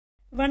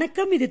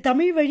வணக்கம். இது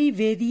தமிழ் வழி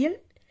வேதியியல்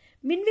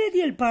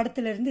மின்வேதியியல்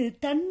பாடத்திலிருந்து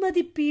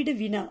தன்மதிப்பீடு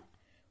வினா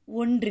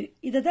 1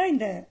 இதை தான்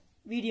இந்த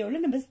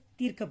வீடியோவில் நம்ம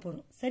தீர்க்க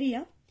போறோம்.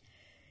 சரியா?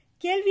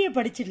 கேள்வியை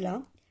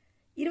படிச்சிடலாம்.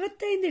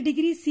 25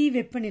 டிகிரி சி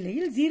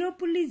வெப்பநிலையில்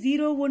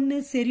 0.01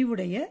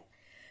 செறிவுடைய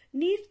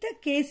நீர்த்த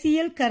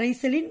கேசியல்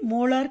கரைசலின்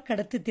மோலார்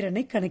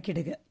கடத்துத்திறனை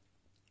கணக்கிடுக.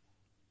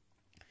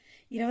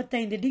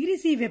 25 டிகிரி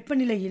சி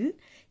வெப்பநிலையில்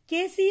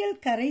கேசியல்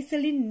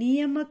கரைசலின்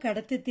நியம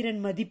கடத்துத்திறன்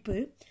மதிப்பு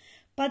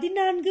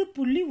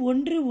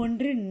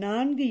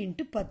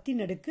 14.114 ×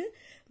 10⁻2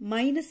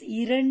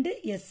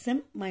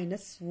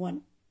 sm-1.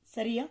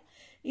 சரியா?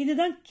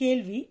 இதுதான்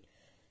கேள்வி.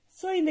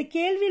 ஸோ இந்த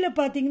கேள்வியில்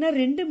பார்த்தீங்கன்னா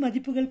 2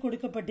 மதிப்புகள்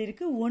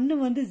கொடுக்கப்பட்டிருக்கு. ஒன்று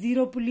வந்து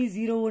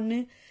 0.01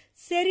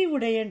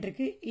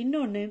 செறிவுடையன்றிருக்கு,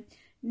 இன்னொன்று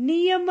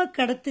நியம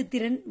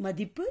கடத்துத்திறன்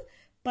மதிப்பு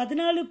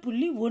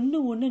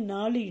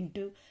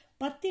 14.114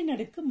 ×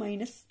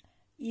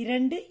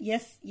 10⁻2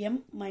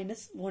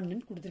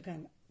 sm-1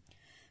 கொடுத்துருக்காங்க.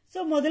 ஸோ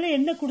முதல்ல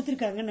என்ன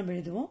கொடுத்துருக்காங்க நம்ம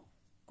எழுதுவோம்.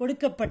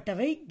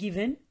 கொடுக்கப்பட்டவை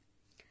given.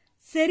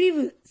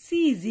 செறிவு C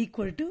is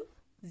equal to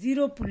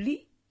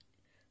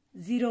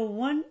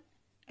 0.01.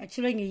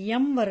 ஆக்சுவலாக இங்கே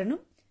M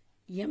வரணும்.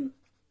 M.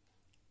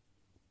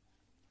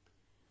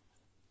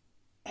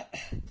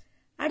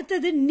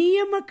 அடுத்தது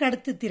நியம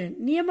கடத்துத்திறன்.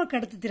 நியம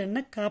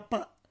கடத்துத்திறன்னா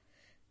காப்பா.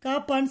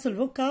 காப்பான்னு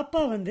சொல்லுவோம்.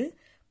 காப்பா வந்து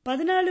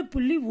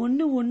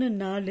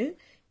 14.114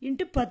 ×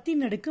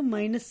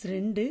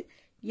 10⁻2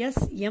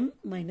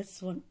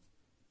 sm-1.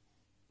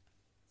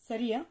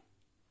 சரியா?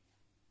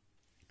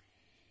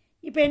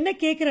 இப்ப என்ன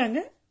கேக்குறாங்க?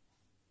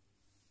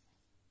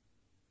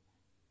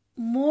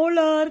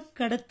 மோலார்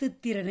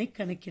கடத்துத்திறனை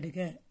கணக்கிடுக.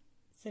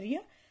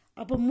 சரியா?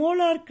 அப்ப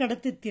மோலார்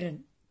கடத்துத்திறன்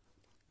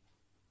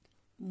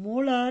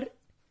மோலார்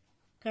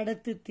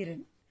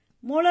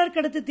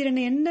கடத்துத்திறன்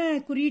என்ன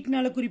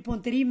குறியீட்டினால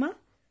குறிப்போம் தெரியுமா?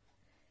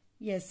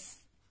 S,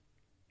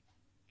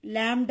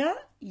 lambda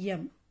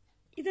M.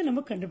 இதை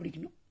நம்ம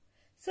கண்டுபிடிக்கணும்.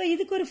 ஸோ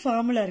இதுக்கு ஒரு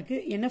ஃபார்முலா இருக்கு.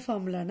 என்ன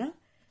ஃபார்முலானா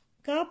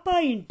காப்பா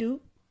into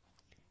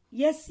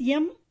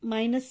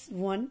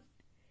sm-1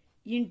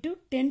 into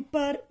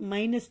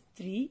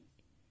 10⁻³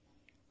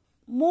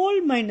 mole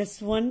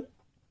 -1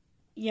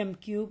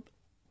 m³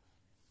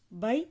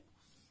 by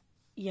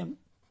m.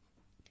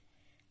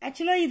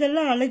 ஆக்சுவலா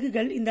இதெல்லாம்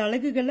அலகுகள். இந்த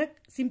அலகுகளை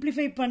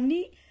சிம்பிளிஃபை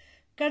பண்ணி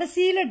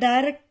கடைசியில்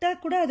டைரக்டா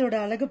கூட அதோட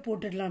அலகை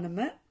போட்டுடலாம் நம்ம.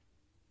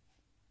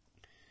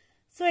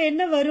 ஸோ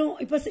என்ன வரும்?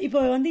 இப்போ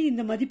வந்து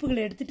இந்த மதிப்புகளை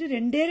எடுத்துட்டு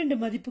 2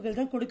 மதிப்புகள்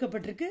தான்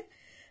கொடுக்கப்பட்டிருக்கு.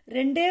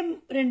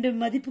 2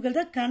 மதிப்புகள்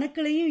தான்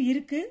கணக்குலையும்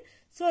இருக்கு.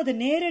 ஸோ அதை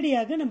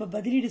நேரடியாக நம்ம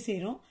பதிலீடு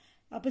செய்கிறோம்.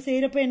 அப்போ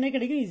செய்கிறப்ப என்ன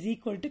கிடைக்கும்? Is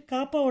equal to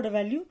காப்பாவோட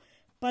value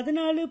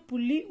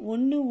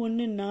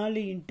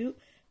 14.114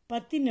 ×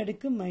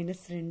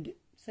 10⁻².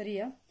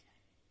 சரியா?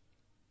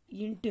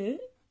 இன்ட்டு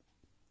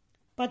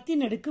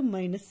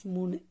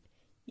 10⁻3.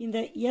 இந்த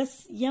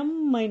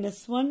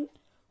sm-1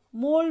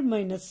 மோல்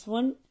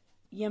 -1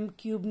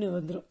 m³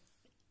 வந்துடும்.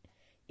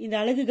 இந்த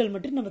அலகுகள்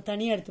மட்டும் நம்ம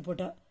தனியாக எடுத்து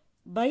போட்டா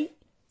பை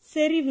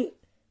செறிவு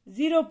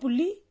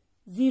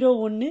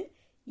 0.01.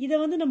 இதை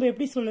வந்து நம்ம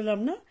எப்படி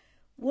சொல்லலாம்னா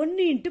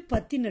 1 ×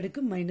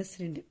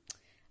 10⁻².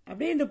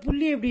 அப்படியே இந்த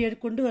புள்ளியை எப்படி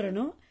கொண்டு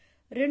வரணும்.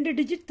 2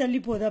 டிஜிட் தள்ளி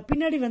போதா,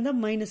 பின்னாடி வந்தால்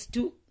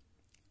 -2.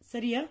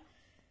 சரியா?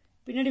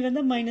 பின்னாடி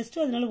வந்தால் -2,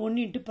 அதனால 1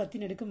 ×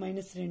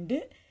 10⁻².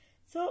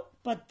 ஸோ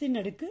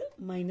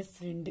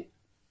 10⁻².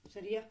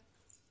 சரியா?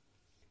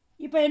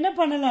 இப்போ என்ன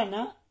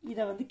பண்ணலாம்னா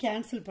இதை வந்து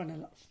கேன்சல்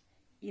பண்ணலாம்.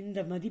 இந்த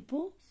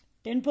மதிப்பும்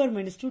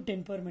 10⁻²,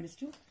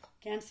 10⁻²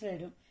 கேன்சல்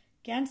ஆகிடும்.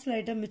 கேன்சல்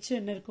ஆகிட்டா மிச்சம்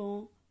என்ன இருக்கும்?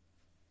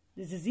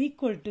 This is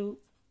equal to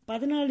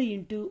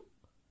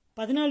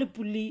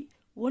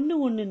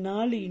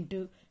 14.114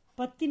 ×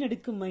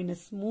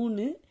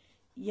 10⁻³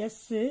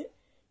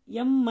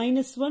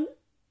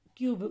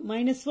 sm-1³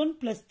 -1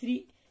 + 3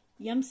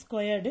 m²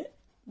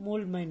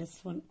 mole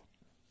 -1.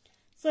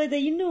 So இதை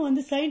இன்னும்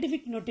வந்து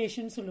சயின்டிஃபிக்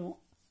நோட்டேஷன் சொல்லுவோம்.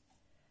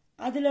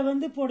 அதில்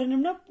வந்து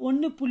போடணும்னா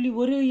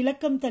 1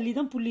 இலக்கம் தள்ளி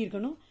தான் புள்ளி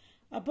இருக்கணும்.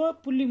 அப்போ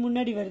புள்ளி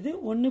முன்னாடி வருது.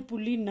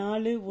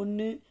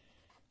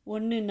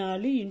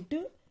 1.4114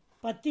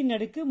 ×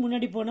 10⁻²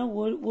 முன்னாடி போனால்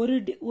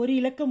ஒரு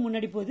இலக்கம்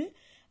முன்னாடி போகுது.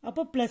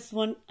 அப்போ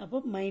 +1, அப்போ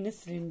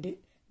 -2.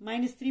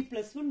 -3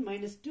 + 1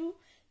 -2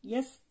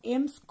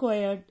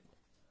 sm²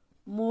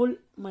 மோல்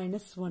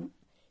 -1.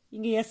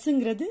 இங்கே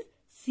எஸ்ங்கிறது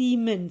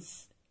சீமென்ஸ்.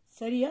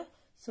 சரியா?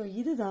 ஸோ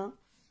இதுதான்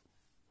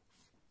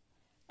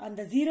அந்த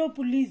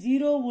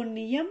 0.01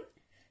 m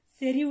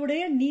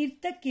செறிவுடைய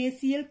நீர்த்த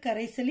கேசியல்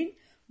கரைசலின்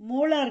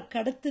மோலார்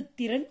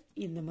கடத்துத்திறன்.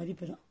 இந்த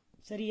மதிப்பு தான்.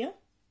 சரியா?